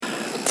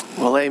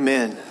Well,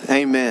 amen.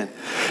 Amen.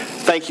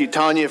 Thank you,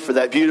 Tanya, for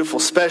that beautiful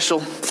special.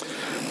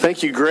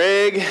 Thank you,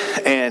 Greg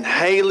and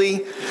Haley,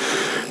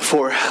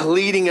 for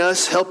leading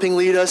us, helping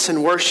lead us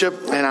in worship.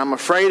 And I'm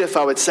afraid if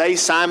I would say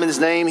Simon's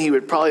name, he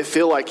would probably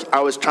feel like I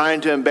was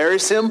trying to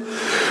embarrass him.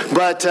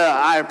 But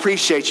I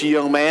appreciate you,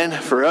 young man,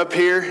 for up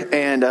here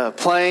and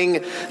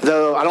playing.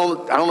 Though I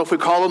don't know if we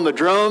call them the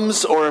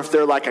drums or if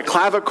they're like a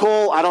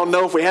clavicle. I don't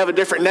know if we have a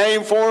different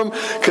name for them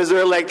because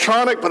they're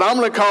electronic. But I'm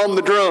going to call them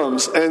the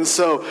drums. And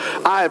so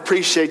I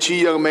appreciate you,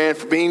 young man,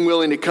 for being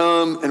willing to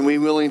come and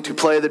being willing to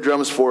play the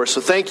drums for us. So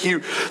thank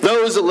you,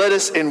 those that led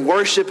us in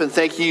worship, and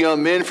thank you,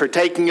 young men, for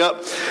taking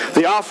up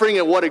the offering.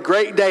 And what a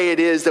great day it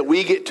is that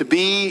we get to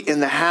be in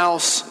the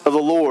house of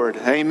the Lord.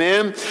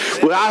 Amen.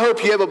 Well, I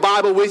hope you have a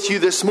Bible with you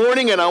this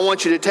morning, and I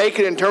want you to take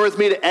it and turn with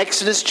me to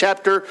Exodus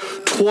chapter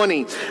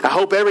 20. I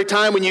hope every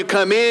time when you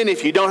come in,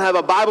 if you don't have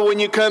a Bible when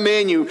you come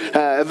in, you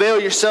avail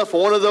yourself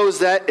of one of those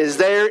that is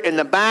there in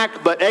the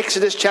back. But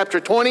Exodus chapter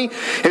 20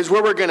 is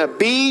where we're going to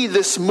be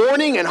this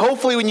morning, and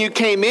hopefully when you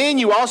came in,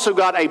 you also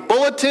got a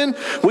bulletin.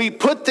 We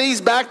put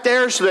these back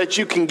there so that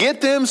you can get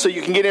them, so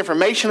you can get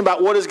information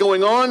about what is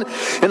going on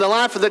in the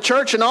life of the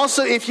church. And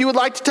also, if you would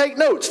like to take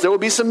notes, there will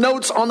be some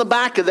notes on the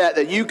back of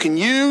that you can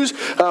use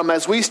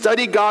as we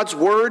study God's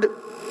Word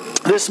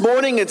this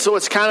morning. And so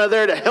it's kind of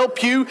there to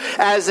help you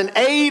as an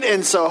aid.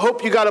 And so I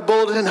hope you got a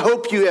bulletin.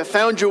 Hope you have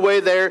found your way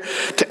there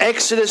to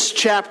Exodus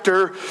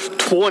chapter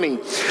 20.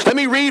 Let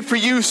me read for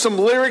you some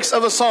lyrics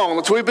of a song.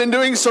 What we've been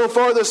doing so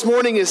far this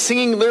morning is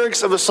singing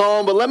lyrics of a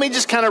song. But let me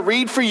just kind of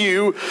read for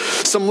you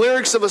some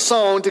lyrics of a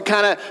song to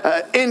kind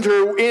of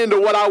enter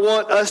into what I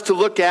want us to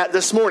look at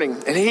this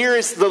morning. And here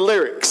is the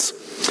lyrics.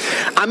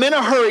 I'm in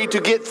a hurry to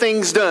get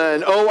things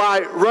done. Oh, I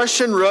rush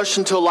and rush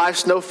until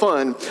life's no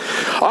fun.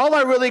 All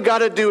I really got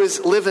to do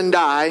is live and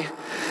die.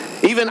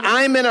 Even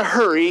I'm in a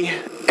hurry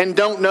and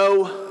don't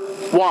know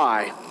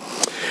why.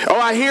 Oh,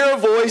 I hear a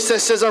voice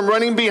that says I'm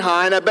running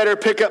behind. I better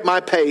pick up my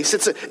pace.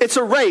 It's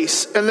a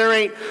race, and there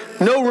ain't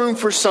no room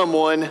for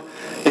someone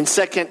in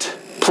second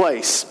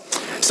place.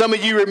 Some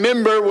of you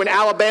remember when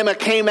Alabama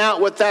came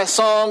out with that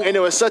song, and it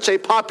was such a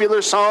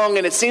popular song,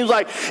 and it seems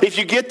like if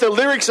you get the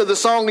lyrics of the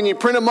song and you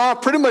print them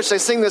off, pretty much they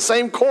sing the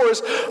same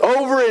chorus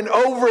over and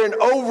over and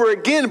over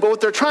again. But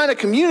what they're trying to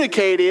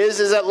communicate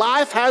is that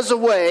life has a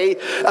way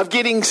of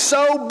getting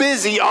so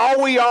busy.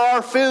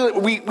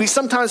 We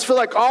sometimes feel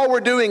like all we're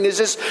doing is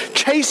just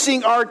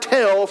chasing our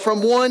tail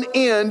from one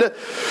end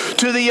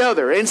to the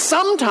other. And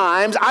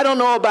sometimes, I don't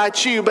know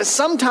about you, but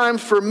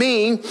sometimes for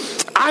me,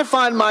 I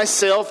find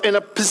myself in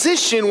a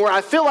position where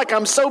I feel like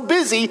I'm so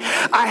busy,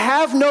 I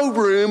have no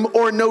room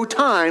or no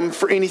time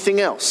for anything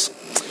else.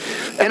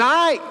 And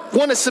I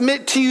want to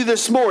submit to you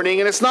this morning,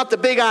 and it's not the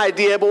big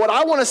idea, but what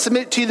I want to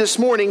submit to you this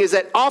morning is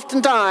that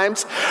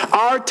oftentimes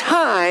our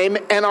time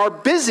and our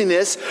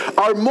busyness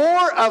are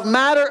more a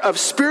matter of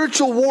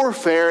spiritual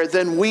warfare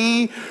than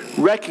we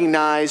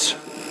recognize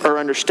or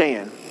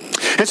understand.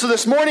 And so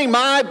this morning,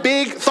 my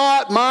big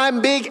thought, my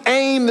big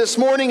aim this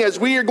morning as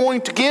we are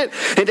going to get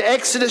into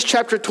Exodus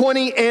chapter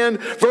 20 and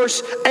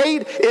verse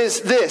 8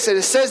 is this. And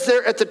it says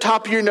there at the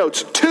top of your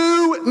notes,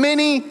 too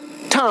many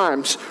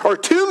are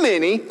too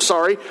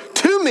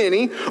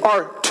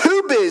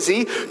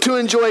busy to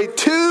enjoy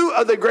two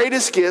of the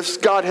greatest gifts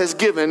God has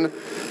given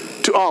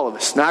to all of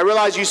us. Now, I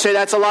realize you say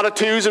that's a lot of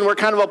twos, and we're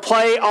kind of a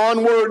play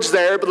on words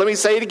there, but let me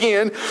say it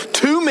again.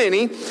 Too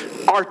many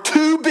are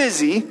too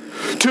busy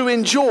to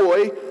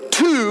enjoy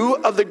two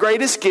of the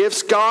greatest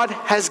gifts God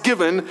has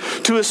given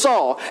to us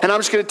all. And I'm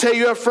just going to tell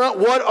you up front,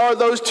 what are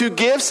those two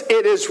gifts?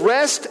 It is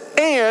rest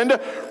and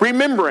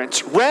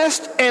remembrance.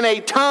 Rest and a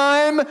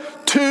time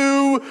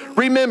to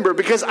remember.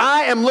 Because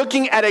I am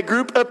looking at a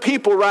group of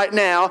people right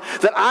now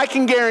that I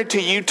can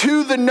guarantee you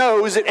to the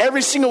nose that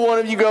every single one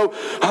of you go,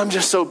 I'm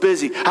just so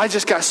busy. I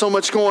just got so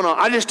much going on.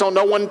 I just don't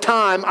know when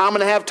time I'm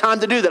going to have time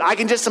to do that. I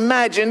can just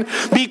imagine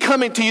me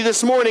coming to you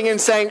this morning and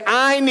saying,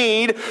 I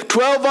need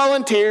 12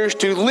 volunteers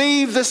to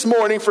leave this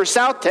morning for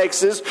South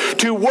Texas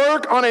to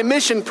work on a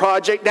mission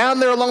project down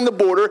there along the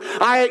border.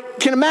 I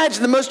can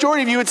imagine the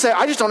majority of you would say,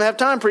 I just don't have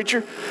time,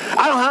 preacher.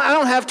 I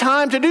don't have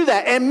time to do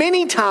that. And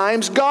many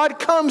times God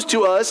comes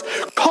to us,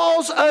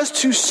 calls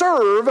us to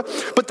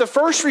serve, but the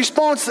first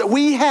response that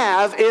we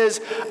have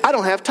is, I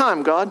don't have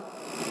time, God.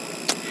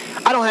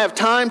 I don't have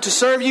time to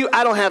serve you.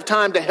 I don't have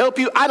time to help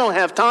you. I don't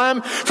have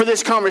time for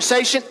this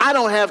conversation. I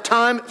don't have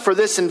time for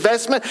this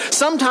investment.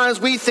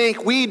 Sometimes we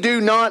think we do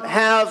not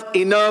have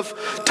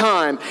enough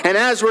time. And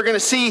as we're going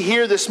to see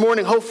here this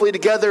morning, hopefully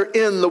together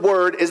in the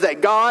Word, is that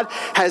God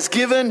has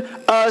given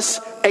us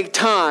a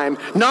time,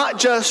 not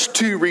just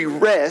to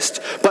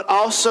rest, but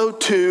also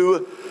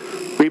to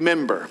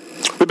remember.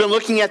 We've been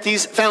looking at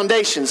these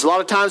foundations. A lot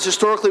of times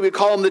historically we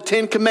call them the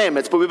 10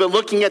 Commandments, but we've been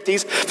looking at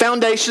these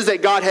foundations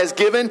that God has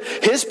given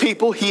His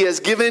people. He has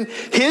given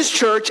His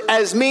church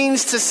as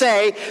means to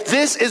say,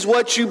 this is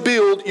what you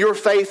build your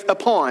faith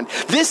upon.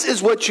 This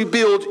is what you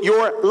build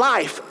your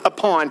life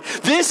upon.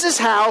 This is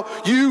how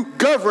you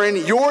govern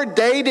your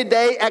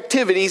day-to-day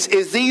activities,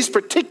 is these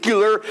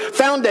particular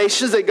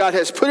foundations that God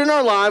has put in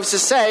our lives to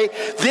say,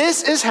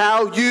 this is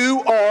how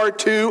you are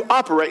to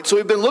operate. So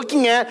we've been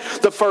looking at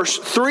the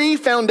first 3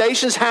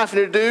 foundations having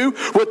to do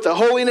with the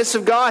holiness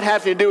of God,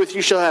 having to do with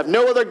you shall have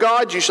no other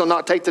gods, you shall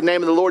not take the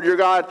name of the Lord your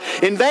God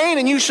in vain,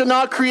 and you shall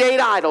not create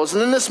idols.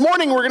 And then this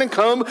morning we're going to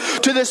come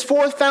to this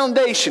 4th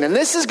foundation, and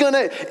this is going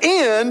to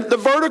end the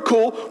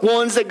vertical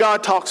ones that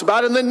God talks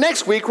about, and then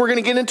next week we're going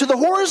to get into the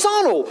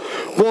horizontal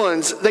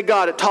ones that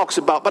God talks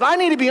about. But I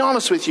need to be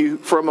honest with you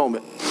for a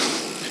moment.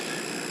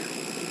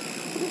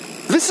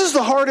 This is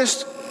the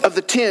hardest of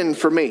the 10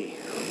 for me.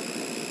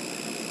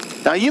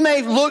 Now, you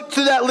may look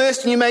through that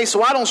list and you may say,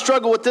 well, I don't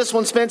struggle with this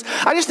one, Spence.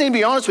 I just need to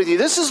be honest with you.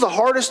 This is the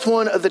hardest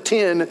one of the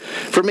 10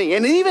 for me.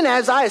 And even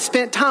as I have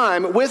spent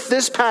time with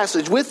this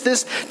passage, with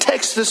this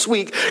text this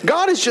week,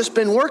 God has just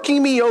been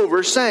working me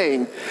over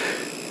saying,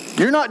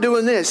 you're not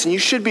doing this and you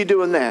should be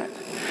doing that.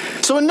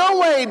 So in no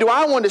way do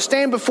I want to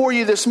stand before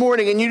you this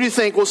morning and you do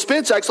think, well,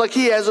 Spence acts like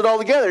he has it all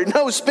together.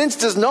 No, Spence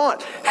does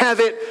not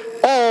have it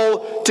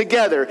all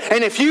together.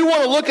 And if you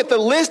want to look at the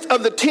list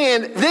of the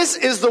 10, this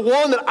is the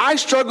one that I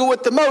struggle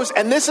with the most.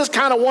 And this is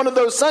kind of one of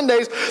those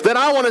Sundays that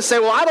I want to say,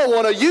 well, I don't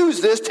want to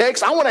use this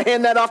text. I want to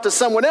hand that off to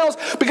someone else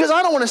because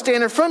I don't want to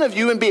stand in front of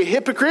you and be a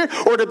hypocrite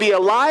or to be a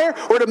liar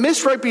or to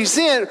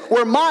misrepresent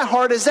where my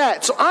heart is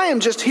at. So I am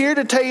just here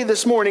to tell you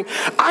this morning,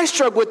 I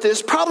struggle with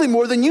this probably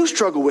more than you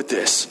struggle with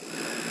this.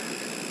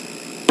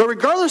 But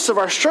regardless of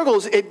our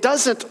struggles, it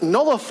doesn't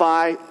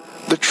nullify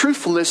the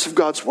truthfulness of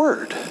God's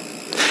word.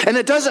 And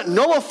it doesn't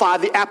nullify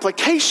the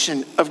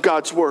application of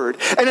God's word.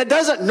 And it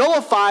doesn't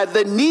nullify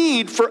the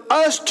need for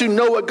us to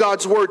know what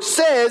God's word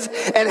says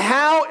and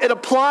how it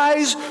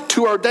applies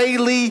to our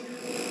daily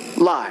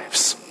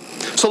lives.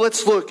 So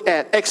let's look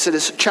at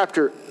Exodus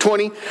chapter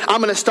 20.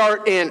 I'm going to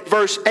start in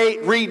verse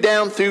 8, read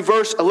down through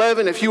verse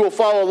 11 if you will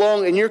follow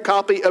along in your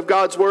copy of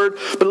God's word.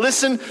 But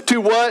listen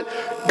to what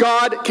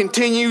God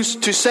continues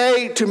to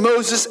say to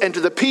Moses and to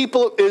the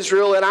people of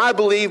Israel, and I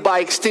believe by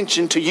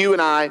extension to you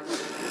and I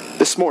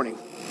this morning.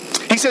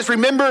 He says,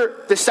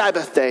 remember the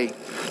Sabbath day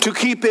to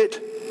keep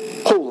it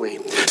holy.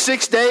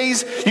 6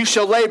 days you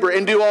shall labor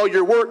and do all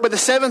your work, but the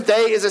 7th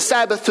day is a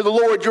Sabbath to the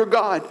Lord your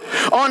God.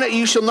 On it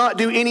you shall not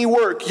do any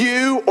work,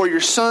 you or your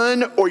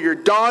son or your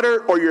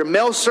daughter or your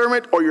male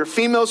servant or your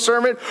female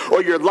servant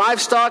or your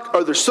livestock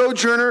or the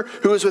sojourner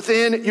who is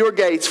within your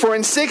gates. For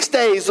in 6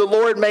 days the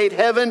Lord made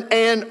heaven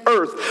and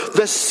earth,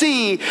 the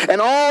sea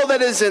and all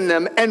that is in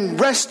them, and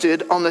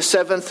rested on the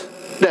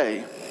 7th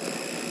day.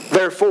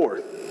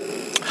 Therefore,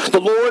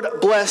 the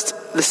Lord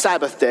blessed the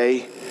Sabbath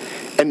day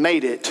and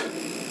made it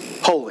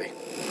holy.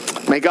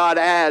 May God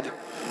add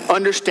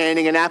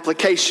understanding and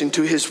application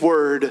to His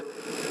word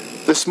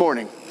this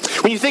morning.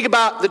 When you think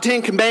about the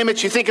 10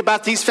 Commandments, you think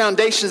about these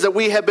foundations that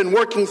we have been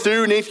working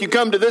through. And if you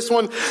come to this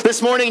one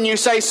this morning and you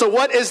say, so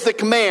what is the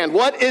command?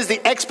 What is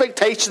the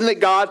expectation that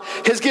God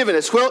has given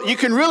us? Well, you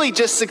can really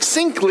just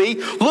succinctly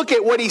look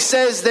at what He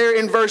says there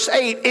in verse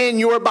 8 in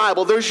your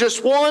Bible. There's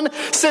just one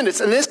sentence,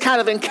 and this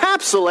kind of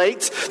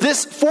encapsulates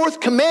this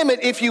 4th commandment,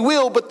 if you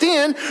will. But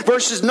then,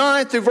 verses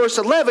 9 through verse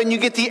 11, you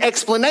get the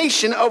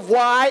explanation of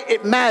why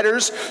it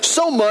matters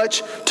so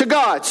much to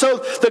God. So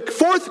the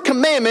 4th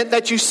commandment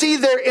that you see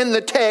there in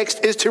the text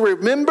is to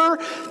remember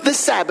the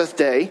Sabbath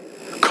day,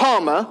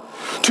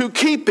 to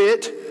keep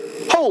it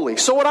holy.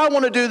 So what I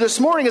want to do this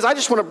morning is I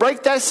just want to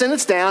break that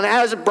sentence down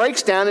as it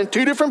breaks down in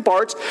 2 different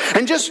parts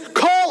and just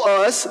call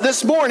us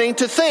this morning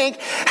to think,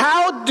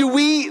 how do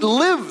we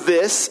live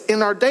this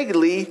in our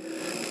daily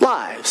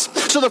lives?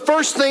 So the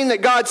first thing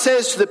that God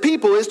says to the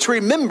people is to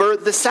remember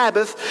the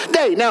Sabbath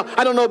day. Now,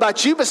 I don't know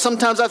about you, but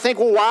sometimes I think,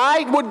 well,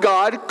 why would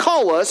God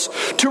call us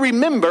to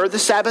remember the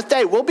Sabbath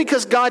day? Well,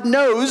 because God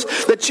knows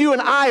that you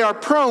and I are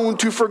prone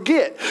to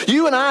forget.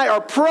 You and I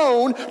are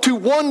prone to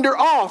wander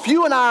off.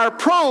 You and I are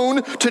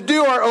prone to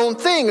do our own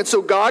thing. And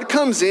so God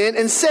comes in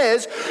and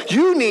says,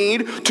 you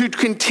need to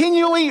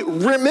continually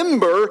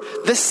remember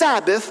the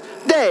Sabbath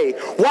day.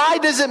 Why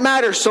does it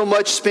matter so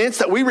much, Spence,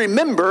 that we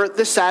remember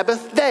the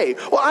Sabbath day?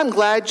 Well, I'm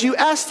glad you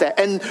asked that.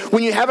 And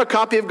when you have a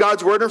copy of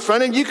God's word in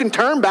front of you, you can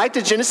turn back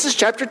to Genesis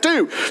chapter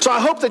 2. So I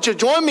hope that you'll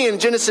join me in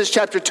Genesis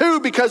chapter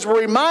 2, because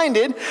we're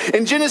reminded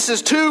in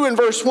Genesis 2 and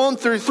verse 1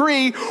 through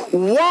 3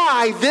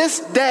 why this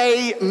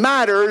day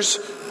matters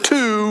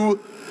to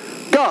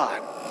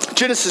God.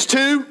 Genesis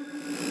 2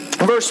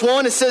 In verse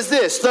 1, it says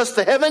this, thus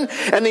the heaven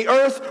and the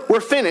earth were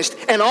finished,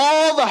 and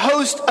all the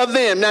host of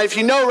them. Now, if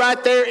you know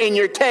right there in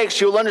your text,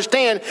 you'll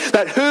understand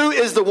that who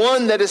is the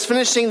one that is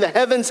finishing the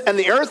heavens and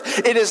the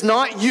earth? It is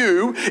not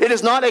you. It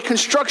is not a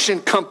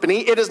construction company.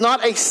 It is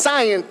not a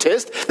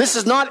scientist. This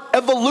is not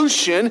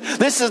evolution.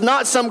 This is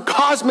not some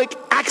cosmic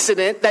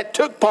accident that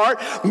took part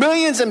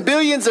millions and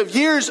billions of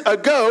years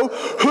ago.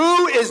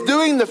 Who is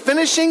doing the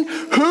finishing?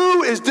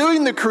 Who is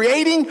doing the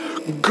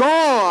creating?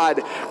 God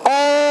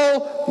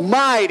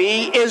Almighty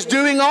is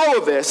doing all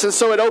of this. And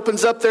so it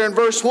opens up there in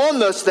verse 1,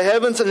 thus the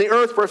heavens and the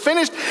earth were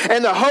finished,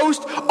 and the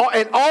host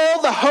and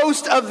all the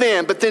host of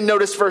them. But then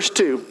notice verse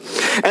 2.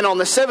 And on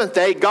the seventh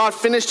day, God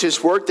finished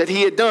his work that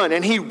he had done,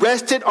 and he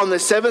rested on the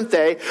seventh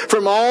day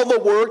from all the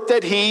work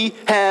that he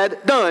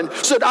had done.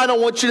 So I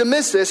don't want you to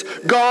miss this.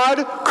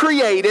 God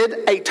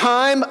created a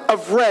time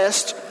of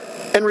rest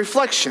and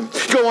reflection.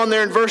 Go on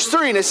there in verse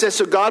 3, and it says,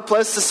 so God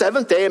blessed the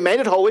seventh day and made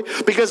it holy,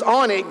 because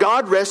on it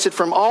God rested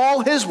from all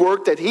his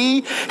work that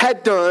he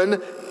had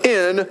done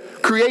in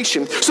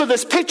creation. So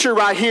this picture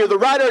right here, the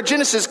writer of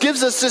Genesis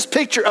gives us this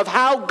picture of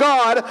how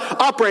God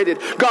operated.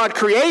 God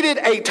created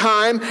a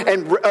time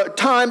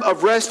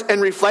of rest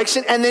and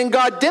reflection, and then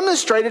God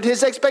demonstrated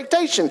his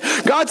expectation.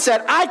 God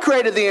said, I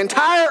created the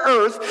entire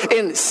earth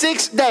in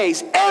 6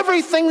 days.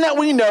 Everything that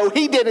we know,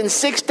 he did in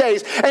 6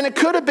 days. And it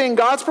could have been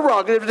God's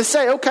prerogative to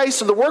say, okay,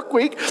 so the work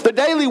week, the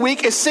daily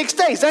week is 6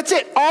 days. That's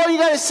it. All you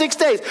got is 6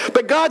 days.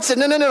 But God said,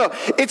 no.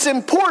 It's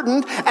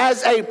important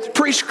as a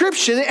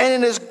prescription,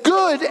 and it is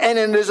good, and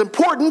it is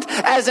important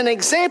as an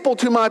example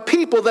to my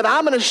people that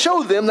I'm going to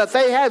show them that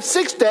they have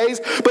 6 days,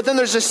 but then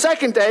there's a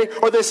second day,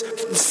 or this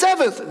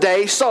seventh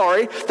day,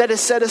 that is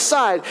set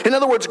aside. In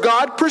other words,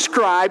 God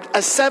prescribed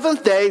a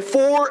seventh day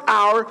for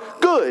our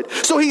good.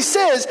 So he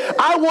says,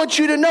 I want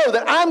you to know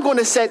that I'm going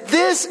to set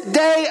this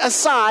day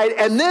aside,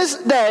 and this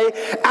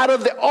day, out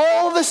of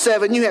all the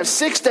 7, you have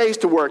 6 days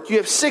to work. You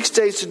have 6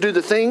 days to do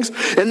the things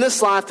in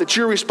this life that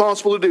you're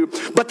responsible to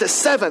do. But the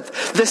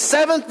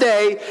seventh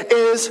day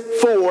is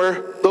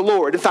for the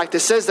Lord. In fact, it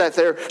says that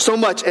there so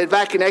much. And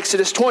back in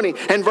Exodus 20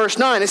 and verse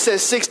 9, it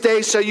says, 6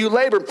 days shall you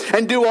labor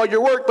and do all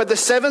your work, but the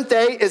seventh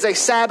day is a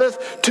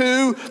Sabbath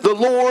to the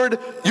Lord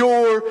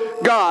your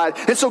God.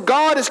 And so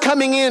God is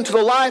coming into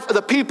the life of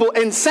the people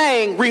and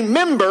saying,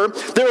 remember,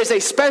 there is a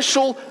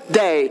special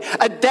day,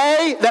 a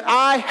day that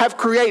I have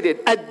created,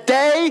 a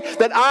day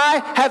that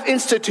I have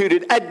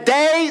instituted, a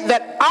day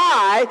that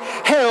I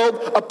held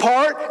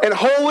apart and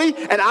holy,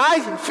 and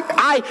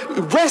I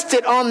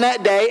rested on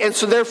that day. And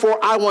so therefore,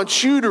 I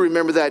want you to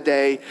remember that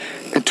day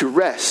and to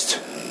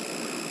rest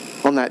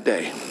on that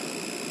day.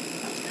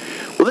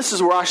 Well, this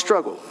is where I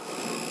struggle.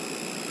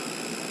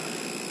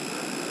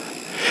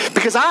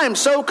 Because I am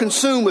so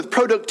consumed with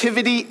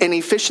productivity and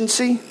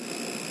efficiency,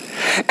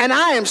 and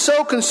I am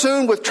so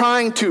consumed with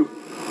trying to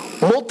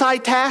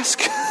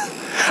multitask.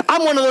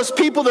 I'm one of those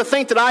people that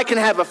think that I can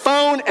have a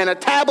phone and a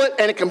tablet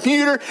and a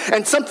computer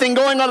and something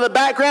going on in the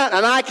background,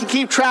 and I can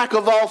keep track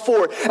of all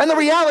 4. And the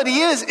reality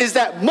is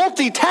that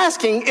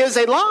multitasking is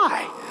a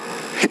lie.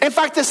 In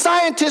fact, the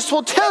scientists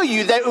will tell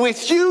you that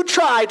if you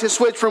try to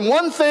switch from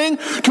one thing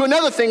to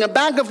another thing and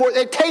back and forth,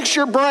 it takes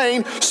your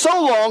brain so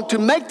long to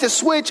make the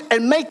switch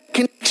and make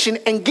connection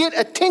and get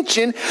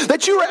attention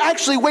that you are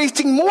actually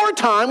wasting more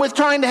time with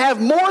trying to have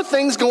more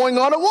things going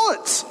on at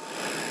once.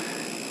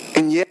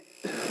 And yet,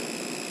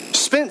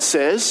 Spence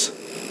says,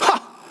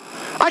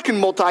 I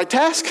can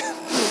multitask.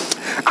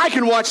 I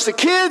can watch the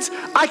kids,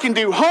 I can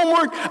do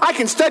homework, I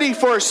can study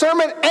for a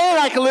sermon, and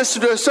I can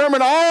listen to a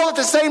sermon all at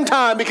the same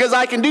time because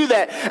I can do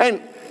that.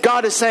 And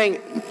God is saying,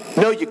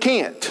 no, you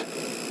can't.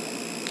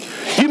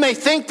 You may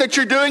think that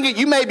you're doing it,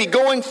 you may be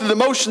going through the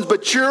motions,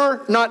 but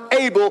you're not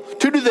able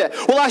to do that.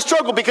 Well, I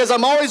struggle because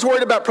I'm always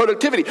worried about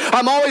productivity.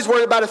 I'm always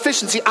worried about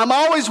efficiency. I'm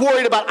always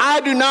worried about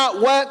I do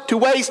not want to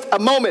waste a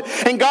moment.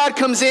 And God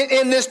comes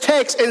in this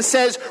text and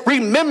says,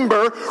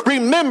 remember,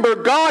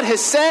 God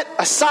has set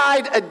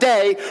aside a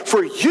day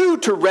for you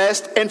to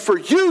rest and for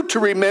you to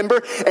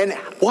remember. And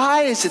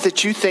why is it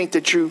that you think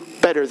that you're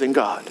better than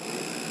God?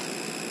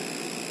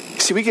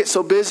 See, we get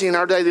so busy in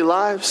our daily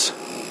lives.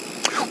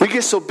 We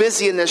get so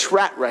busy in this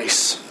rat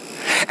race.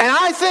 And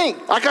I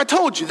think, like I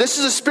told you, this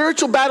is a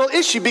spiritual battle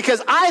issue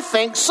because I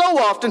think so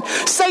often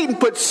Satan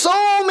puts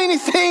so many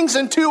things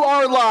into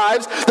our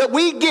lives that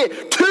we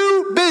get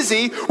too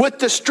busy with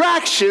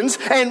distractions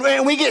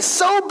and we get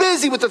so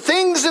busy with the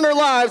things in our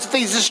lives that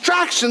these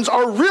distractions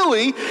are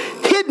really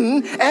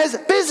hidden as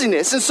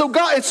busyness. And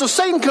so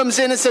Satan comes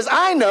in and says,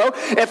 I know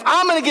if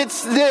I'm going to get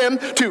them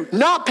to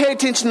not pay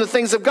attention to the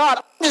things of God,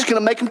 I'm just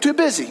going to make them too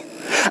busy.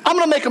 I'm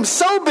going to make them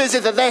so busy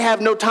that they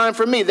have no time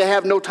for me. They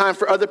have no time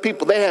for other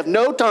people. They have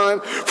no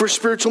time for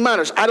spiritual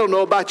matters. I don't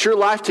know about your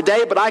life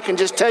today, but I can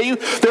just tell you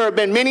there have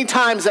been many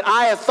times that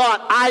I have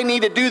thought I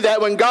need to do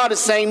that when God is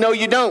saying, no,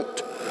 you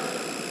don't.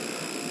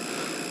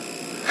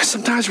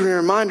 Sometimes we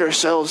remind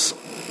ourselves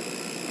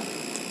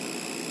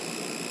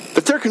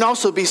that there can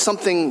also be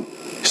something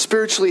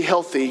spiritually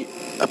healthy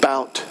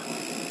about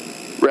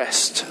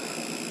rest.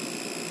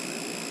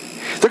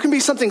 There There can be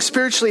something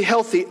spiritually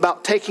healthy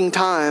about taking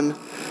time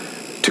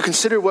to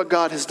consider what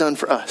God has done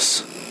for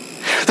us.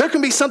 There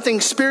can be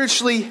something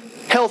spiritually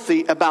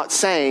healthy about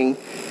saying,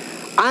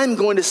 I'm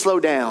going to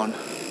slow down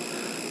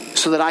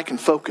so that I can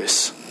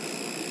focus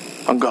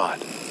on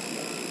God.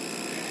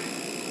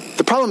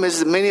 The problem is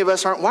that many of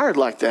us aren't wired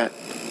like that.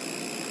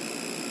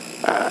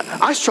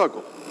 I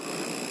struggle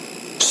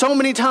so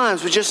many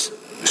times with just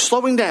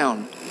slowing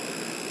down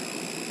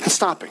and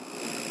stopping.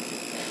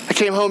 I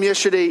came home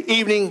yesterday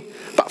evening,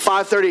 about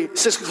 5:30,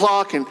 6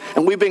 o'clock, and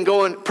we've been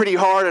going pretty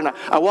hard. And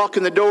I walk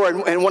in the door,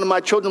 and one of my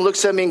children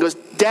looks at me and goes,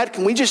 Dad,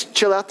 can we just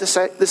chill out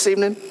this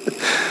evening?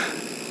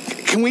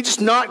 Can we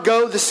just not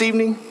go this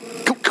evening?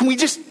 Can we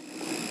just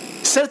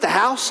sit at the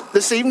house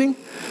this evening?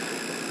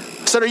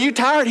 I said, are you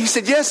tired? He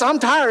said, yes, I'm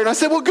tired. And I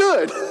said, well,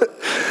 good.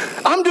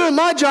 I'm doing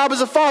my job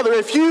as a father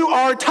if you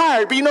are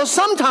tired. But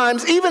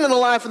sometimes, even in the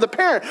life of the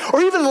parent,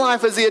 or even in the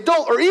life as the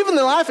adult, or even in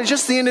the life as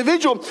just the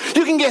individual,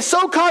 you can get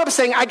so caught up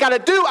saying, I got to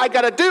go, I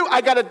got to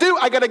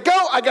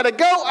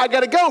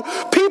go.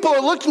 People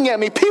are looking at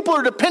me. People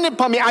are dependent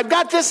upon me. I've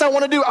got this I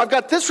want to do. I've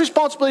got this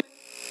responsibility.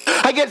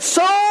 I get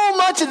so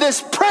much of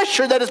this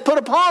pressure that is put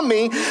upon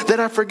me that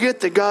I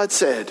forget that God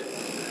said,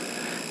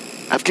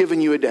 I've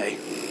given you a day.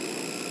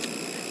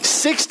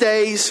 6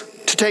 days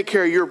to take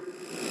care of your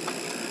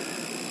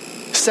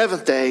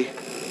 7th day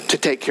to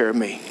take care of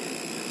me.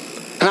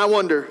 And I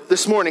wonder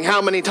this morning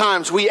how many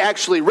times we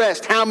actually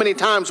rest, how many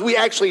times we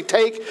actually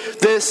take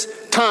this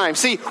time.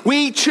 See,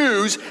 we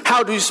choose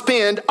how to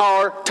spend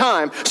our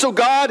time. So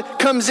God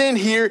comes in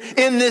here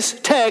in this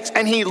text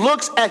and he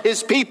looks at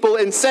his people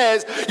and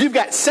says, you've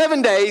got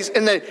 7 days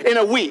in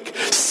a week.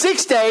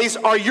 6 days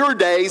are your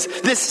days.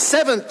 This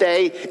 7th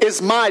day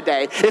is my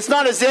day. It's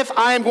not as if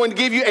I am going to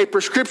give you a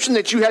prescription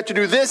that you have to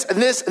do this and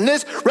this and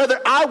this. Rather,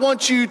 I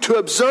want you to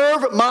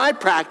observe my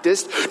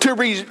practice, to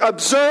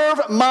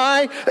observe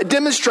my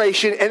demonstration,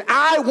 and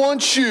I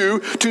want you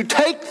to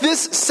take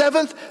this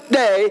 7th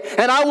day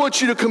and I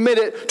want you to commit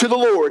it to the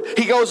Lord.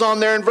 He goes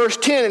on there in verse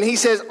 10 and he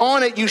says,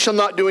 on it you shall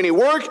not do any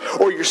work,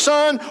 or your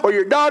son, or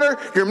your daughter,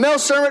 your male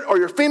servant, or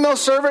your female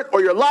servant,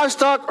 or your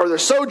livestock, or the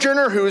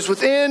sojourner who is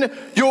within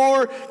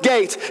your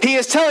gates. He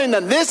is telling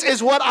them, this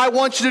is what I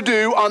want you to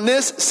do on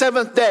this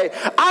 7th day.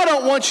 I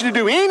don't want you to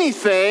do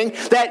anything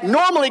that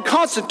normally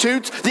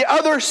constitutes the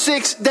other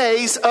 6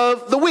 days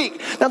of the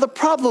week. Now the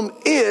problem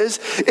is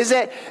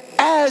that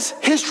as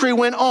history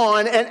went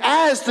on and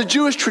as the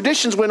Jewish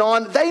traditions went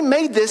on, they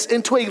made this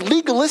into a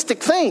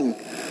legalistic thing.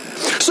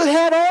 So they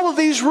had all of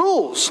these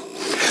rules.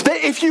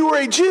 That if you were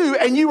a Jew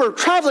and you were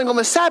traveling on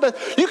the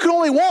Sabbath, you could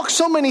only walk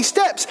so many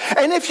steps.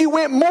 And if you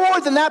went more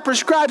than that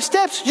prescribed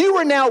steps, you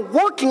were now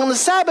working on the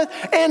Sabbath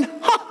and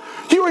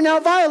you were now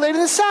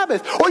violating the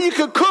Sabbath. Or you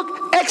could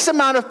cook X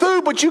amount of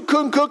food, but you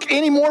couldn't cook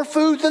any more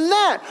food than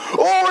that.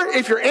 Or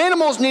if your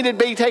animals needed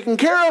to be taken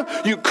care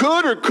of, you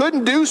could or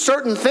couldn't do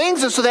certain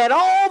things. And so they had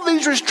all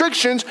these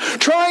restrictions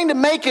trying to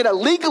make it a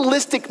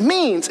legalistic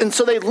means. And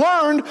so they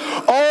learned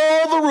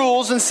all the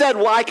rules and said,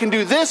 well, I can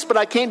do this, but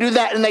I can't do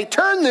that. And they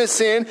turned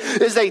this in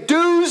as they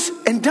do's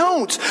and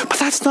don'ts. But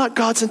that's not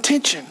God's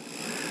intention.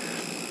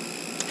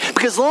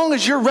 Because as long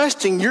as you're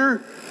resting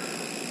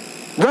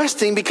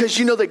because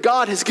you know that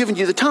God has given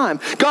you the time.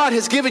 God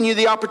has given you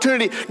the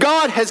opportunity.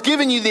 God has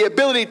given you the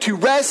ability to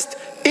rest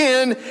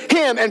in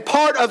Him. And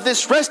part of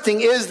this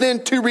resting is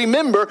then to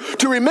remember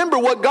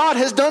what God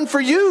has done for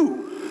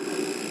you.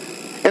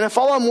 And if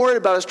all I'm worried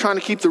about is trying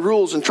to keep the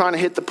rules and trying to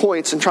hit the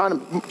points and trying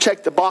to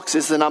check the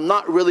boxes, then I'm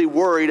not really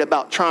worried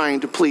about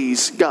trying to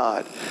please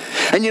God.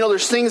 And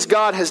there's things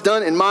God has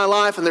done in my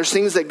life and there's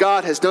things that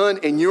God has done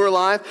in your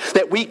life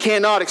that we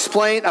cannot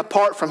explain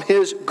apart from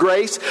His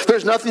grace.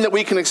 There's nothing that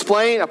we can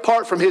explain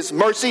apart from His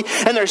mercy.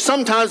 And there's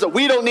sometimes that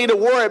we don't need to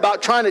worry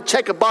about trying to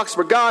check a box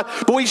for God,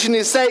 but we just need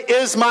to say,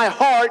 is my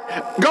heart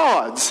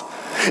God's?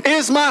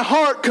 Is my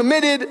heart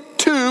committed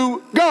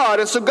to God?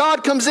 And so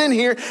God comes in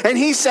here and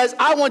He says,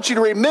 I want you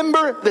to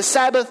remember the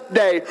Sabbath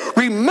day.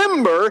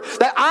 Remember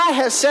that I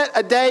have set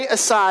a day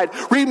aside.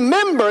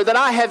 Remember that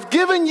I have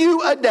given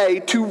you a day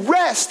to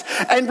rest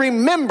and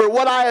remember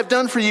what I have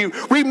done for you.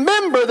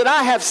 Remember that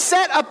I have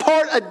set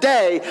apart a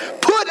day,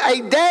 put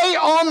a day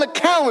on the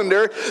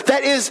calendar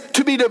that is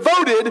to be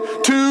devoted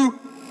to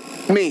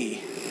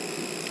me.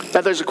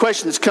 Now there's a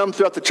question that's come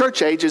throughout the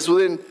church ages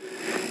within.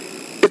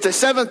 If the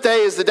 7th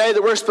day is the day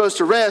that we're supposed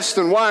to rest,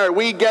 then why are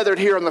we gathered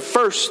here on the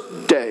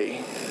 1st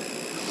day?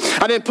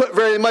 I didn't put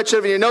very much of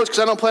it in your notes because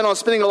I don't plan on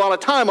spending a lot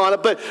of time on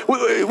it, but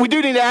we do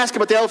need to ask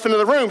about the elephant in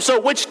the room. So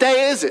which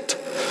day is it?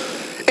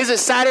 Is it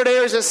Saturday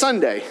or is it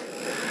Sunday?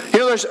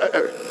 There's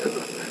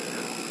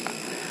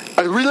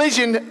a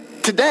religion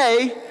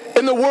today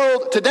in the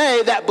world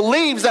today that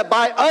believes that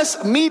by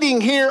us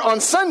meeting here on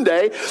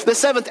Sunday, the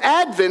Seventh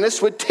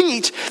Adventists would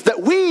teach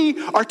that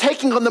we are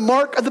taking on the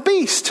mark of the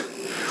beast.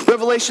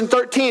 Revelation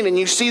 13, and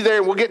you see there,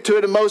 and we'll get to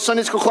it in most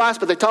Sunday school class,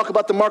 but they talk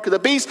about the mark of the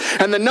beast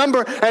and the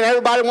number, and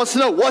everybody wants to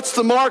know, what's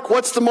the mark?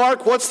 What's the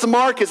mark? What's the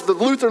mark? Is it the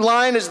Luther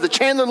lion? Is it the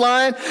Chandler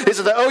lion? Is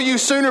it the OU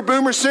Sooner,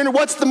 Boomer Sooner?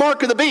 What's the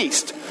mark of the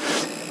beast?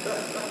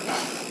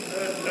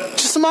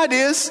 Just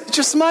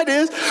Just some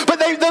ideas. But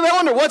they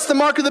wonder, what's the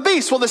mark of the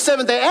beast? Well, the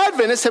Seventh-day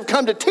Adventists have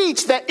come to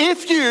teach that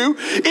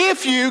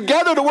if you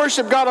gather to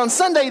worship God on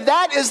Sunday,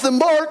 that is the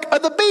mark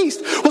of the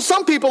beast. Well,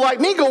 some people like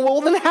me go,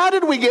 well, then how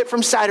did we get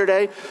from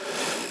Saturday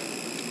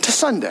to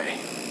Sunday?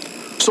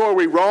 So are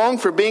we wrong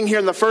for being here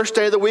on the first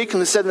day of the week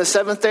and instead of the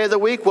seventh day of the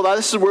week? Well,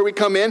 this is where we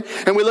come in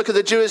and we look at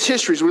the Jewish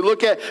histories. We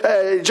look at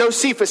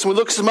Josephus and we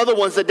look at some other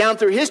ones that down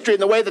through history,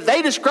 and the way that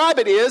they describe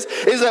it is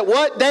that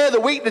what day of the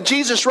week did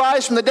Jesus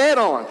rise from the dead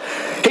on?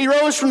 He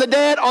rose from the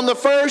dead on the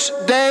first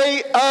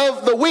day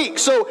of the week.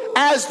 So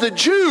as the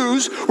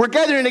Jews were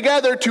gathering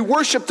together to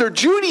worship their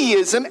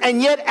Judaism, and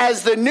yet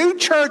as the new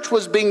church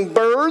was being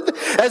birthed,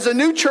 as the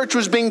new church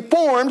was being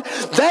formed,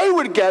 they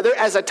would gather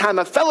as a time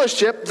of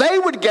fellowship. They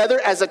would gather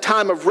as a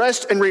time of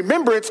rest and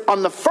remembrance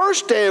on the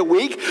first day of the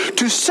week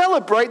to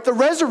celebrate the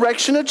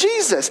resurrection of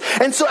Jesus.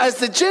 And so as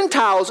the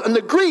Gentiles and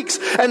the Greeks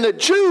and the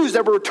Jews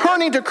that were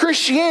returning to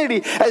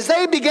Christianity, as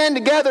they began to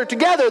gather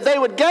together, they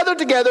would gather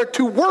together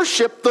to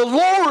worship the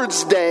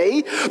Lord's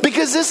Day,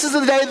 because this is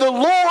the day the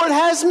Lord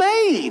has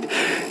made,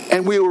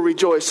 and we will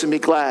rejoice and be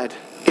glad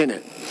in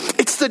it.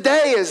 It's the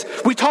day, as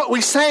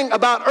we sang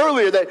about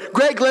earlier, that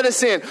Greg led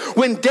us in,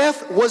 when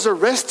death was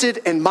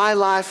arrested and my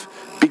life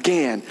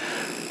began.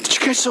 Did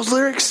you catch those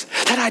lyrics?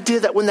 That idea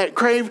that when that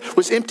grave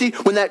was empty,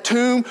 when that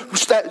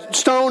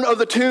stone of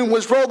the tomb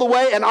was rolled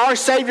away and our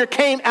Savior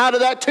came out of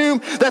that tomb,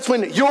 that's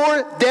when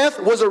your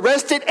death was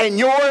arrested and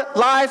your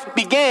life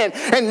began.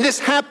 And this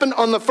happened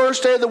on the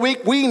first day of the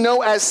week we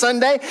know as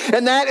Sunday.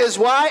 And that is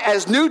why,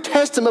 as New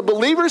Testament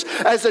believers,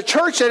 as the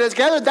church that has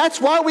gathered,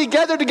 that's why we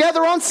gather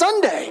together on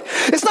Sunday.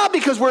 It's not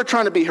because we're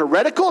trying to be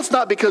heretical. It's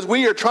not because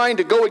we are trying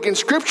to go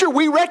against Scripture.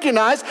 We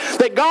recognize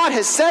that God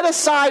has set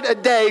aside a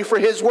day for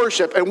His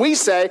worship. And we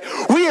say,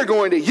 we are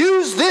going to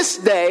use this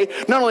day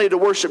not only to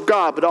worship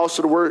God, but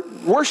also to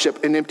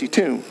worship an empty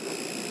tomb.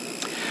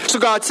 So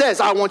God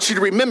says, I want you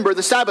to remember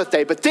the Sabbath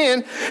day. But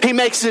then He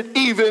makes it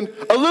even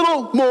a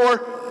little more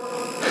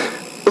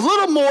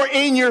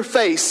in your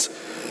face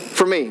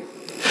for me.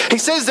 He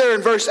says there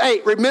in verse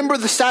 8, remember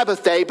the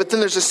Sabbath day, but then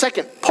there's a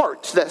second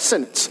part to that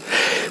sentence.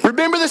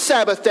 Remember the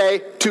Sabbath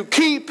day to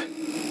keep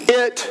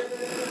it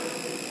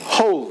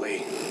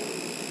holy.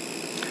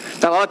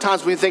 Now, a lot of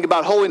times when we think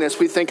about holiness,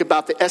 we think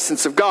about the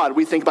essence of God.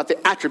 We think about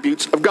the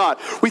attributes of God.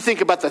 We think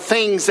about the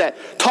things that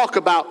talk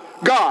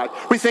about God.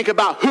 We think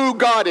about who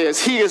God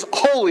is. He is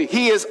holy.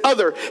 He is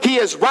other. He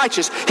is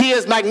righteous. He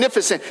is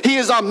magnificent. He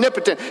is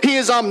omnipotent. He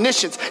is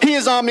omniscient. He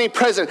is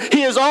omnipresent.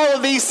 He is all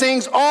of these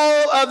things,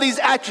 all of these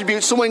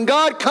attributes. So when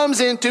God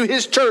comes into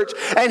His church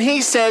and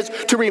He says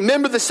to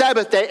remember the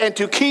Sabbath day and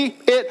to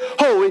keep it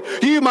holy,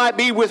 you might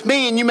be with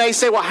me and you may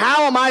say, well,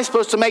 how am I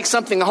supposed to make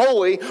something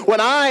holy when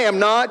I am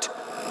not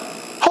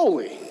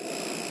holy?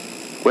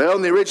 Well,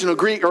 in the original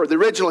Greek or the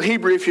original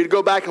Hebrew, if you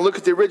go back and look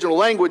at the original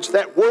language,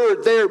 that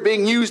word there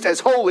being used as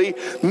holy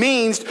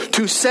means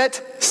to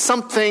set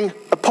something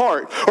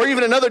apart. Or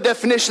even another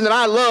definition that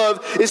I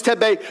love is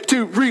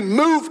to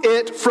remove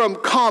it from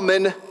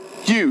common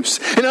use.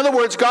 In other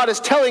words, God is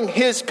telling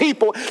His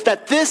people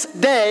that this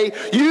day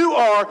you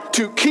are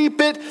to keep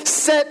it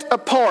set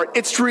apart.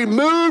 It's to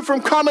remove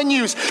from common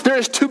use. There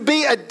is to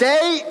be a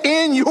day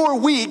in your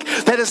week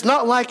that is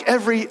not like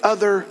every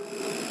other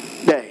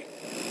day.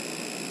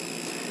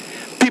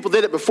 People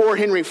did it before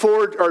Henry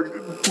Ford, or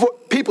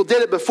people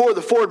did it before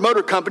the Ford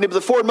Motor Company, but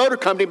the Ford Motor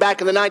Company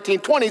back in the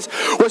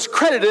 1920s was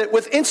credited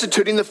with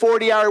instituting the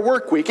 40-hour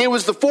work week. It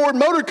was the Ford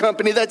Motor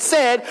Company that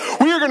said,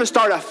 we are going to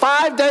start a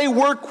 5-day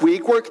work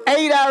week, work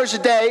 8 hours a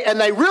day,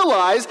 and they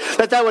realized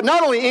that would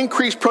not only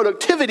increase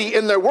productivity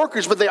in their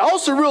workers, but they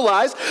also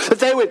realized that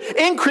they would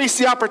increase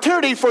the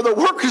opportunity for the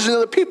workers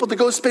and the people to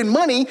go spend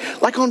money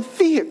like on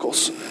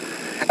vehicles.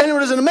 And it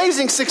was an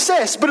amazing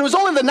success. But it was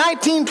only the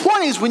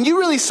 1920s when you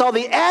really saw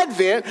the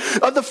advent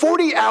of the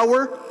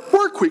 40-hour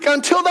work week.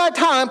 Until that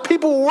time,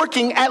 people were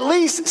working at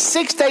least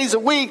 6 days a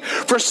week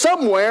for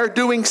somewhere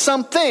doing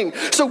something.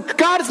 So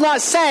God is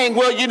not saying,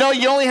 well, you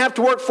only have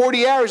to work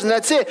 40 hours and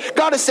that's it.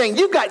 God is saying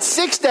you've got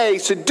 6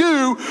 days to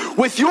do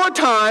with your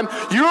time,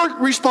 your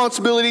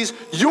responsibilities,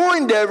 your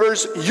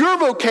endeavors, your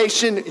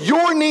vocation,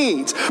 your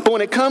needs. But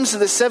when it comes to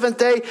the seventh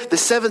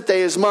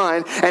day is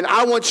mine. And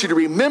I want you to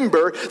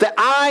remember that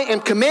I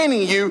am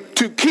commanding you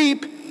to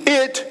keep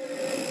it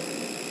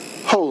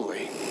holy.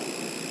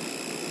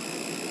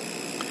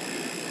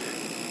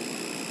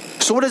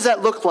 So what does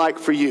that look like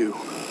for you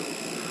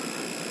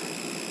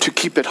to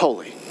keep it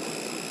holy?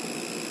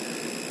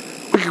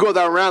 We could go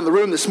around the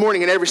room this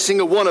morning and every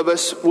single one of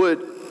us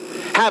would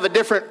have a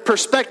different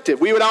perspective.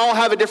 We would all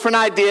have a different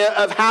idea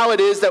of how it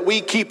is that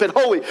we keep it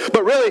holy.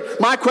 But really,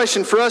 my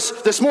question for us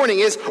this morning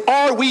is,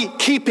 are we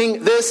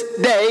keeping this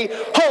day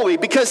holy?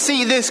 Because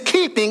see, this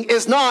keeping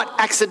is not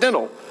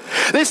accidental.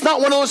 It's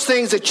not one of those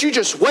things that you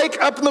just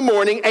wake up in the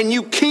morning and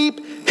you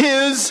keep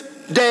His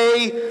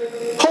day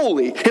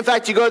holy. In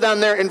fact, you go down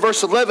there in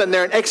verse 11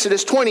 there in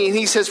Exodus 20, and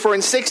He says, for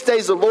in 6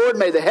 days the Lord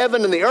made the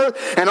heaven and the earth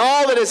and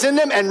all that is in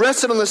them, and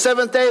rested on the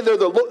seventh day.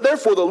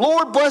 Therefore the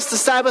Lord blessed the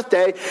Sabbath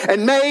day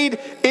and made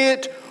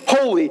it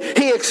holy.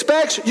 He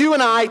expects you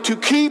and I to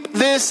keep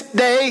this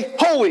day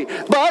holy.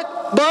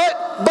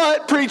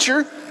 But,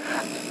 preacher,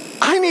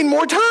 I need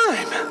more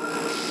time.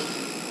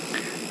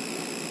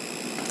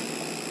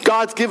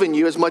 God's given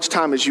you as much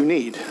time as you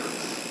need.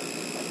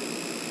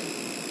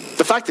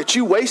 The fact that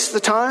you waste the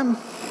time,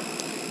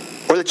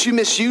 or that you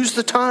misuse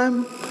the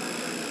time,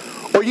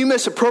 or you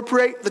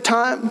misappropriate the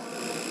time,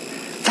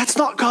 that's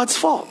not God's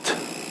fault.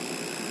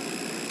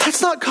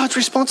 That's not God's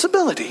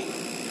responsibility.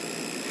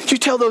 You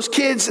tell those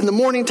kids in the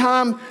morning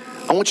time,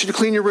 I want you to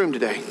clean your room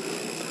today.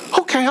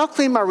 Okay, I'll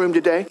clean my room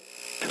today.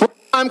 When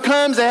time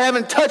comes, they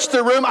haven't touched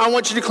their room, I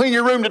want you to clean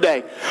your room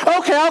today.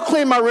 Okay, I'll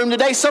clean my room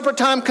today. Supper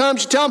time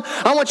comes, you tell them,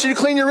 I want you to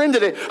clean your room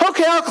today.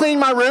 Okay, I'll clean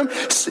my room.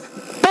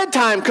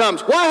 Bedtime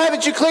comes. Why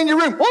haven't you cleaned your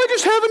room? Well, I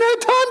just haven't had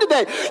time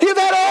today. You've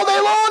had all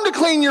day long to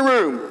clean your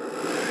room.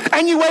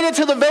 And you waited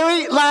till the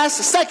very last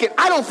second.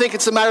 I don't think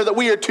it's a matter that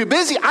we are too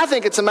busy. I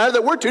think it's a matter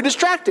that we're too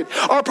distracted.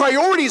 Our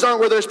priorities aren't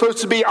where they're supposed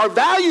to be. Our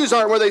values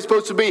aren't where they're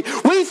supposed to be.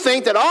 We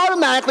think that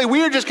automatically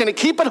we are just going to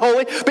keep it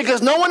holy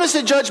because no one is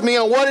to judge me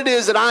on what it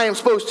is that I am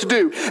supposed to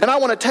do. And I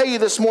want to tell you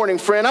this morning,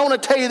 friend, I want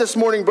to tell you this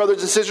morning,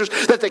 brothers and sisters,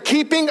 that the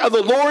keeping of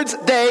the Lord's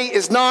day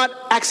is not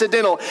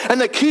accidental.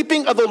 And the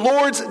keeping of the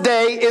Lord's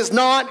day is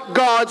not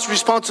God's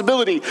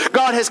responsibility.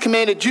 God has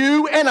commanded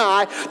you and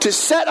I to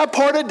set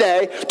apart a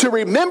day to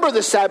remember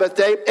the Sabbath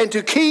day and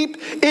to keep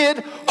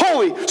it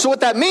holy. So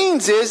what that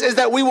means is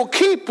that we will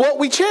keep what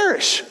we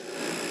cherish.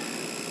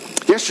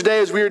 Yesterday,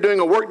 as we were doing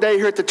a work day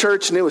here at the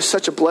church, and it was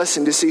such a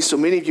blessing to see so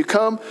many of you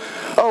come.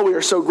 Oh, we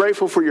are so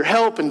grateful for your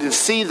help and to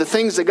see the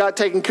things that got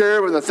taken care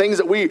of and the things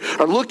that we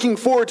are looking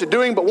forward to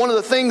doing. But one of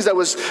the things that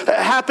was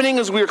happening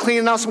is we were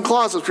cleaning out some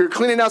closets. We were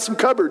cleaning out some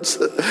cupboards.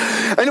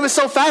 And it was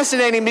so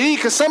fascinating to me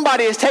because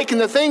somebody is taking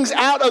the things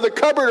out of the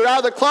cupboard or out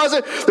of the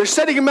closet. They're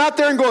setting them out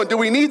there and going, do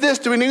we need this?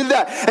 Do we need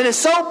that? And it's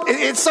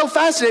so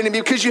fascinating to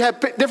me because you have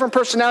different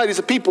personalities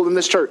of people in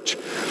this church.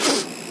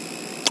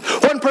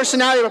 One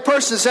personality of a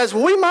person says,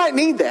 well, we might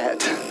need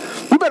that.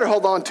 We better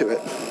hold on to it.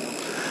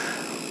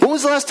 When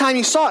was the last time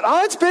you saw it?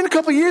 Oh, it's been a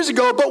couple years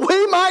ago, but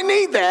we might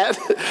need that.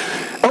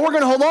 And we're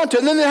going to hold on to it.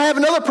 And then they have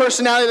another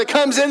personality that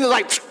comes in and is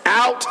like,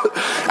 out.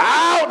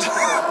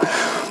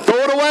 Throw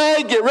it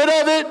away, get rid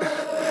of it.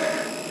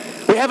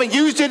 We haven't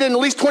used it in at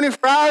least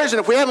 24 hours, and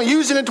if we haven't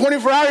used it in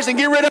 24 hours, then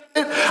get rid of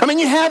it. I mean,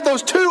 you have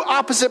those two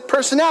opposite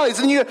personalities,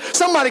 and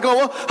somebody go,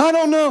 well, I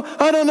don't know,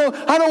 I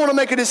don't want to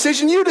make a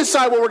decision. You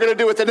decide what we're going to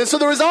do with it. And so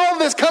there was all of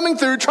this coming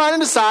through, trying to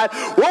decide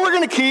what we're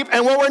going to keep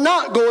and what we're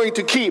not going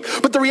to keep.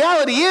 But the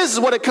reality is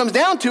what it comes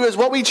down to is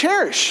what we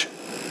cherish.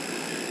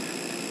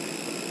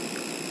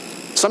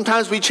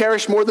 Sometimes we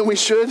cherish more than we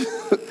should.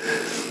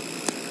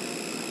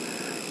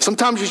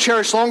 Sometimes we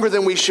cherish longer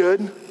than we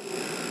should.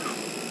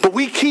 But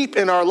we keep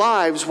in our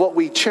lives what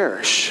we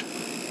cherish.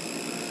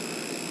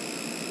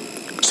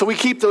 So we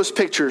keep those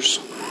pictures.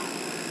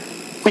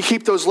 We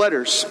keep those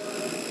letters.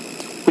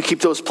 We keep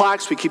those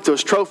plaques. We keep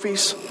those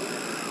trophies.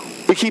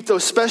 We keep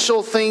those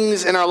special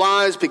things in our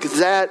lives because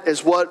that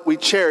is what we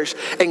cherish.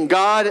 And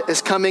God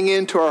is coming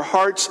into our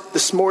hearts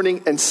this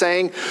morning and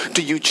saying,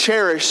 do you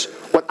cherish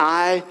what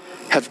I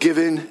have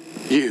given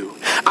you?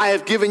 I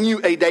have given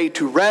you a day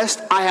to rest.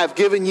 I have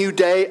given you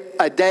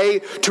a day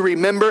to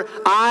remember.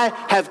 I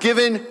have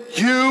given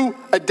you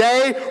a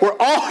day where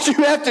all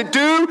you have to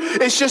do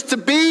is just to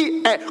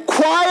be at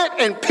quiet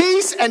and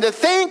peace and to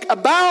think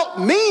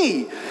about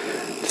me.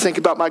 To think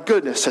about my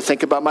goodness, to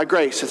think about my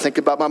grace, to think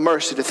about my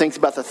mercy, to think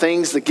about the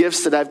things, the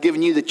gifts that I've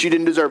given you that you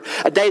didn't deserve.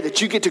 A day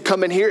that you get to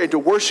come in here and to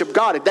worship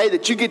God. A day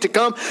that you get to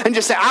come and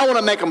just say, I want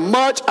to make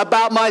much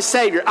about my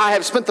Savior. I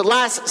have spent the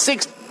last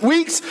 6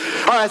 weeks,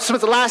 or I've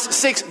spent the last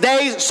 6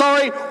 days,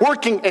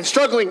 working and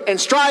struggling and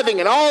striving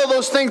and all of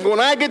those things. But when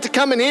I get to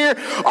come in here,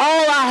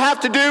 all I have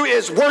to do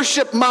is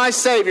worship my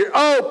Savior.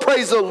 Oh,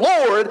 praise the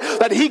Lord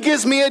that He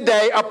gives me a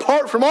day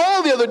apart from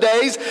all the other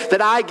days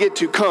that I get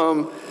to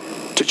come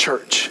to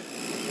church.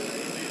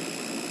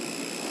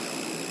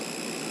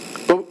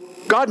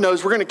 God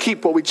knows we're going to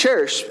keep what we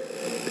cherish,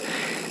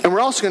 and we're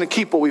also going to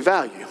keep what we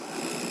value.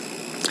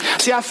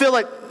 See, I feel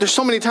like there's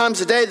so many times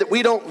a day that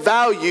we don't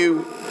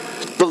value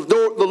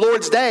the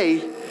Lord's day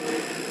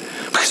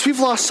because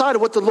we've lost sight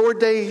of what the Lord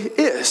Day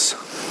is.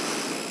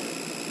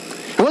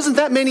 It wasn't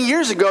that many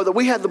years ago that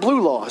we had the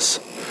blue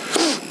laws.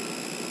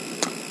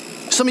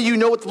 Some of you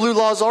know what the blue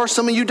laws are,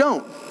 some of you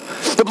don't.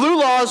 The blue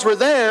laws were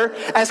there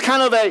as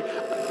kind of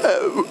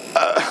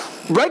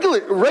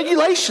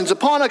regulations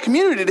upon a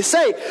community to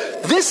say,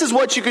 this is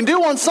what you can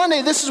do on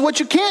Sunday, this is what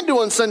you can't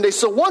do on Sunday.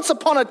 So once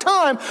upon a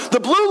time, the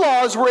blue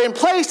laws were in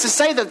place to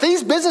say that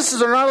these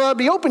businesses are not allowed to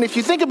be open. If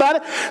you think about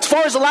it, as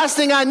far as the last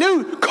thing I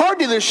knew, car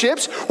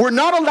dealerships were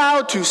not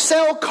allowed to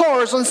sell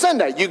cars on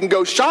Sunday. You can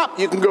go shop,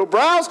 you can go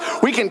browse,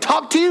 we can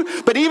talk to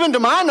you, but even to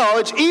my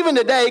knowledge, even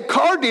today,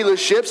 car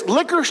dealerships,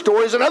 liquor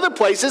stores, and other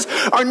places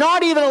are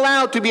not even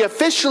allowed to be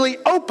officially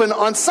open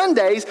on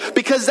Sundays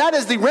because that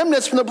is the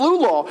remnants from the blue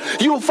law.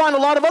 You will find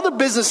a lot of other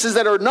businesses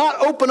that are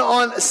not open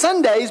on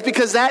Sundays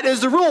because that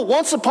is the rule.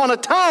 Once upon a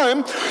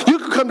time, you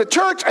could come to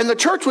church and the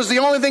church was the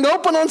only thing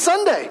open on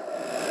Sunday.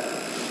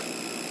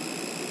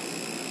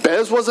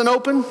 Fez wasn't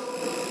open.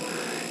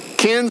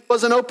 Ken's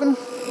wasn't open.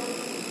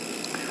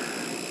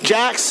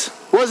 Jack's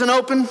wasn't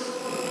open.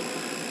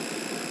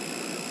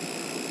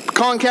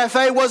 Pecan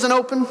Cafe wasn't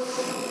open.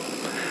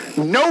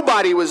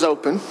 Nobody was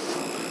open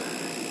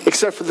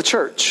except for the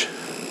church.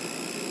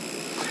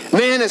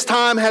 Then as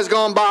time has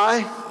gone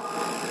by,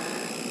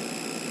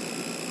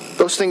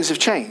 those things have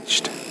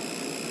changed.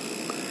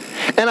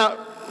 And I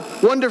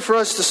wonder for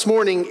us this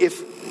morning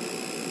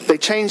if they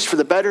changed for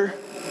the better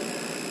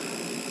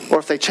or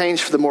if they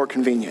changed for the more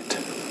convenient.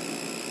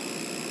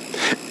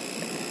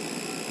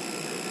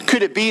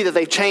 Could it be that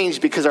they've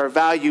changed because our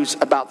values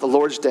about the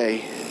Lord's Day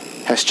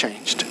has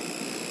changed?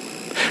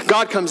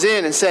 God comes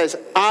in and says,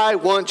 I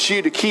want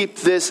you to keep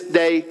this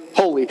day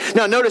holy.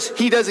 Now notice,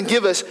 he doesn't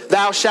give us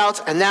thou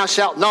shalt and thou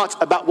shalt nots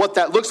about what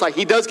that looks like.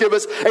 He does give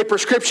us a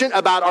prescription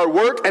about our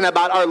work and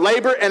about our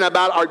labor and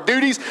about our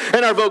duties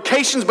and our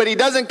vocations, but he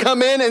doesn't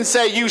come in and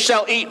say, you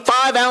shall eat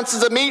 5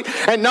 ounces of meat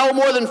and no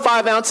more than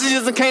 5 ounces. He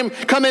doesn't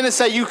come in and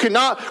say, you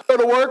cannot go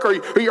to work or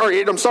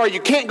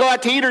you can't go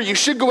out to eat or you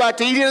should go out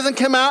to eat. He doesn't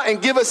come out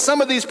and give us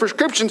some of these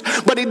prescriptions,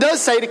 but he does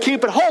say to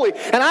keep it holy.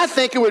 And I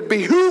think it would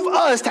behoove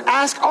us to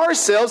ask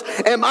ourselves,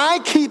 am I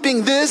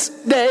keeping this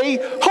day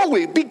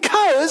holy?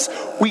 Because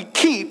we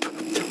keep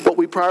what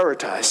we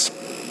prioritize.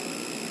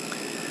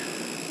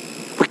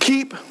 We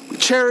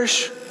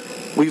cherish,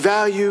 we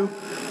value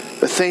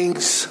the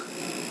things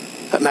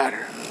that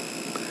matter.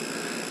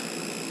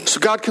 So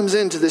God comes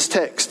into this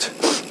text.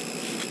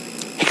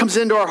 He comes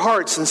into our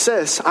hearts and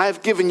says, I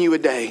have given you a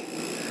day.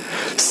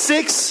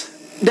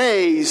 6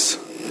 days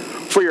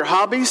for your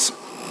hobbies,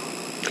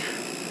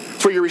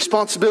 for your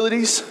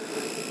responsibilities,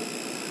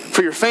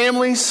 for your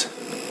families,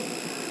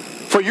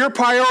 for your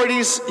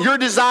priorities, your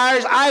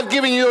desires. I've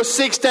given you those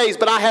 6 days,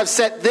 but I have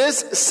set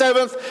this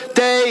 7th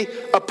day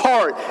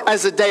apart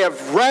as a day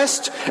of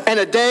rest and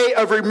a day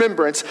of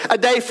remembrance. A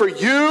day for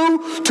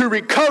you to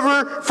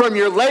recover from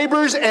your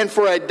labors and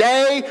for a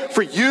day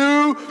for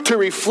you to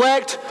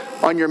reflect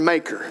on your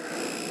Maker.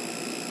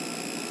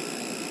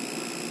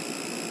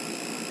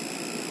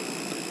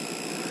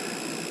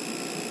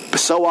 But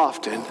so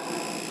often,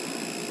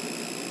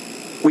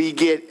 we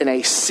get in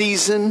a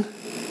season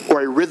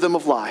or a rhythm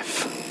of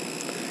life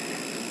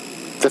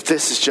that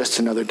this is just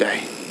another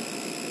day.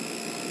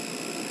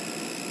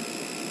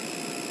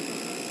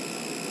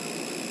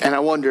 And I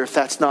wonder if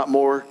that's not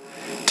more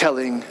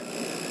telling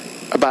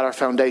about our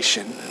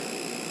foundation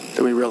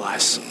than we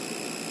realize.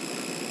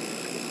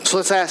 So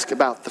let's ask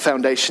about the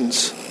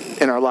foundations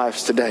in our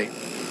lives today.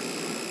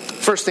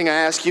 First thing I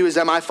ask you is,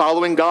 am I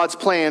following God's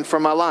plan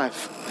for my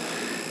life?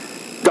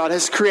 God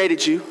has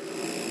created you.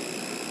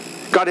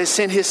 God has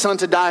sent his Son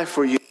to die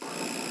for you.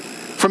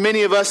 For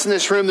many of us in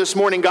this room this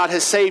morning, God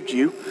has saved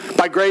you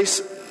by grace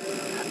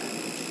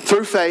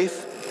through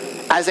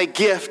faith as a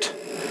gift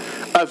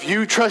of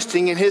you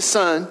trusting in his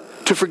Son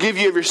to forgive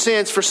you of your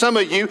sins. For some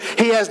of you,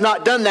 he has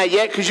not done that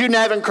yet because you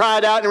haven't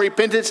cried out in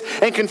repentance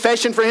and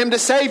confession for him to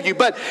save you.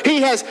 But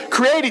he has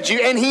created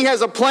you and he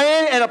has a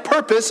plan and a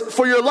purpose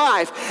for your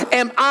life.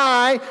 Am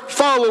I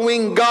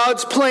following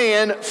God's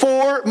plan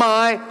for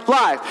my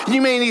life? You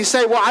may need to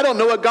say, well, I don't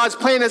know what God's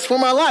plan is for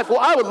my life. Well,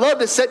 I would love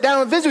to sit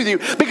down and visit with you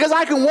because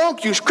I can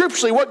walk you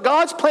scripturally what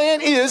God's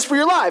plan is for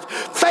your life.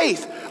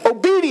 Faith,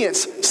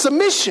 obedience,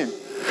 submission.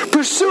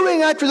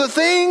 Pursuing after the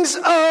things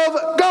of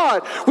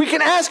God. We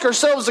can ask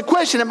ourselves the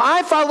question, am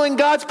I following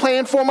God's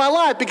plan for my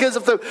life? Because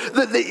if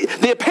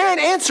the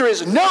apparent answer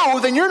is no,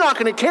 then you're not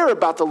going to care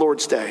about the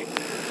Lord's Day.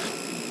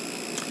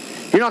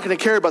 You're not going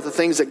to care about the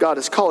things that God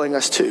is calling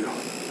us to.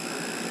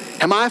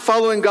 Am I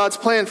following God's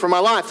plan for my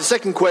life? The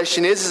second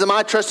question is am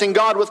I trusting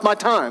God with my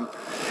time?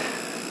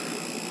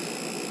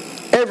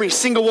 Every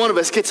single one of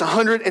us gets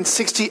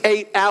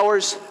 168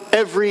 hours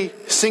every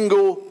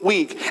single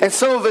week. And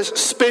some of us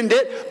spend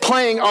it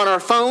playing on our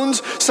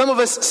phones. Some of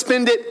us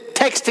spend it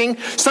texting.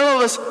 Some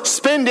of us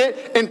spend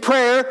it in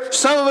prayer.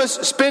 Some of us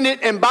spend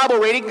it in Bible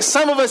reading.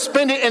 Some of us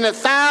spend it in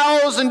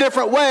 1,000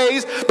 different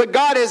ways. But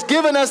God has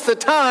given us the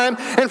time.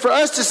 And for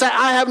us to say,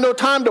 I have no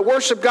time to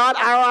worship God,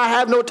 or I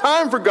have no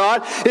time for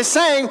God, is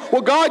saying,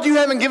 well, God, you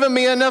haven't given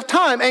me enough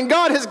time. And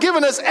God has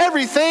given us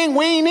everything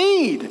we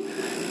need.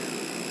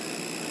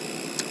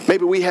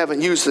 Maybe we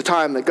haven't used the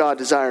time that God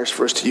desires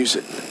for us to use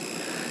it.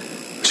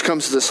 Which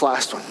comes to this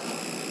last one.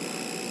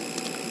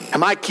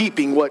 Am I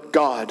keeping what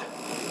God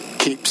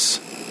keeps?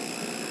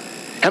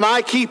 Am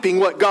I keeping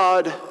what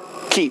God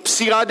keeps?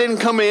 See, God didn't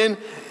come in,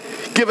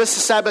 give us a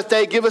Sabbath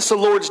day, give us a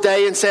Lord's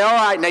Day, and say, all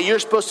right, now you're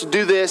supposed to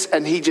do this,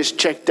 and he just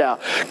checked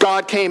out.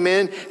 God came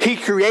in, he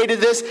created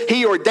this,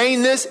 he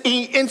ordained this,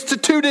 he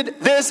instituted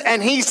this,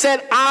 and he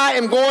said, I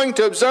am going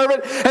to observe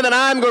it, and then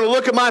I'm going to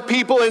look at my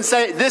people and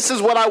say, this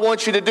is what I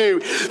want you to do.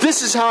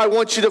 This is how I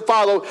want you to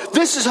follow.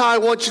 This is how I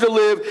want you to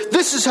live.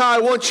 This is how I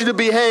want you to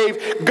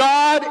behave.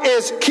 God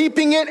is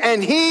keeping it,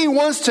 and he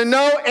wants to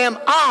know, am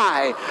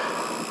I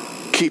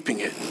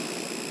keeping it?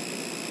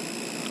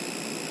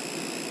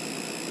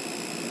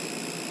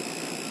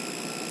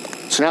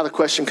 So now the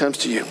question comes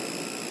to you.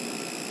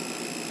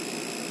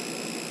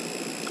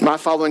 Am I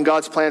following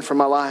God's plan for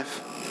my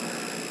life?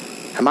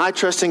 Am I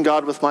trusting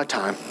God with my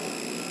time?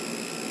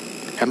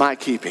 Am I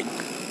keeping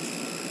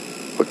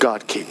what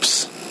God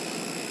keeps?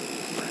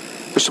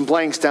 There's some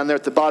blanks down there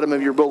at the bottom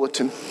of your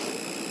bulletin.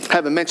 I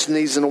haven't mentioned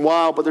these in a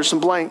while, but there's some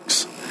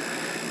blanks.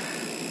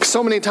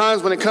 So many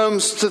times when it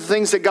comes to the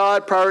things that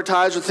God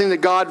prioritizes, or the things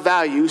that God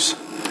values,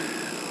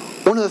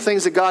 one of the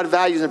things that God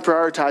values and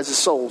prioritizes is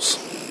souls.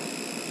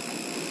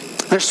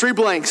 There's 3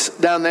 blanks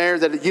down there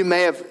that you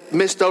may have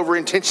missed over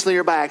intentionally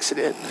or by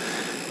accident.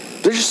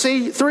 There's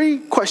just 3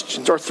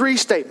 questions or 3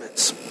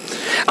 statements.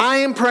 I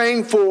am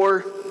praying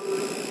for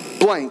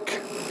blank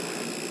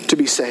to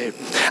be saved.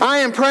 I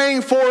am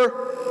praying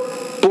for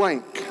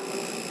blank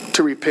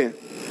to repent.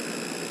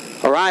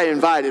 Or I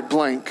invited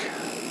blank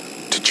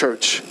to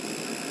church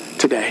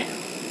today.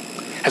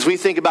 As we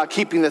think about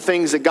keeping the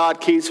things that God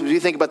keeps, as we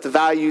think about the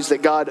values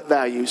that God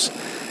values,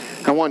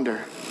 I wonder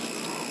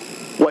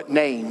what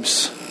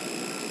names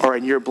are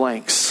in your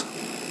blanks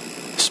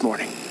this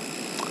morning.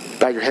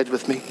 Bow your head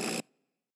with me.